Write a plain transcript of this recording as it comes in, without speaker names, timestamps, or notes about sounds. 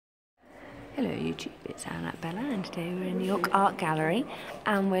Hello YouTube, it's Annabella and today we're in the York Art Gallery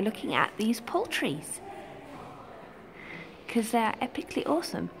and we're looking at these poultries because they're epically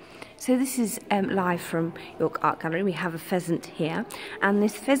awesome. So this is live from York Art Gallery. We have a pheasant here and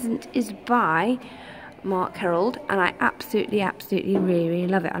this pheasant is by Mark Herald and I absolutely really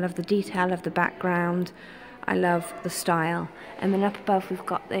love it. I love the detail, I love the background, I love the style. And then up above we've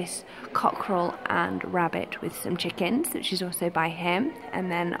got this cockerel and rabbit with some chickens, which is also by him.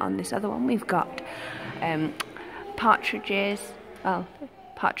 And then on this other one we've got partridges,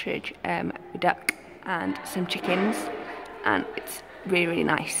 partridge, duck and some chickens, and it's really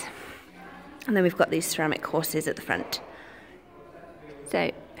nice. And then we've got these ceramic horses at the front.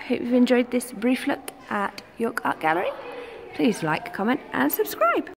 So hope you've enjoyed this brief look at York Art Gallery. Please like, comment and subscribe.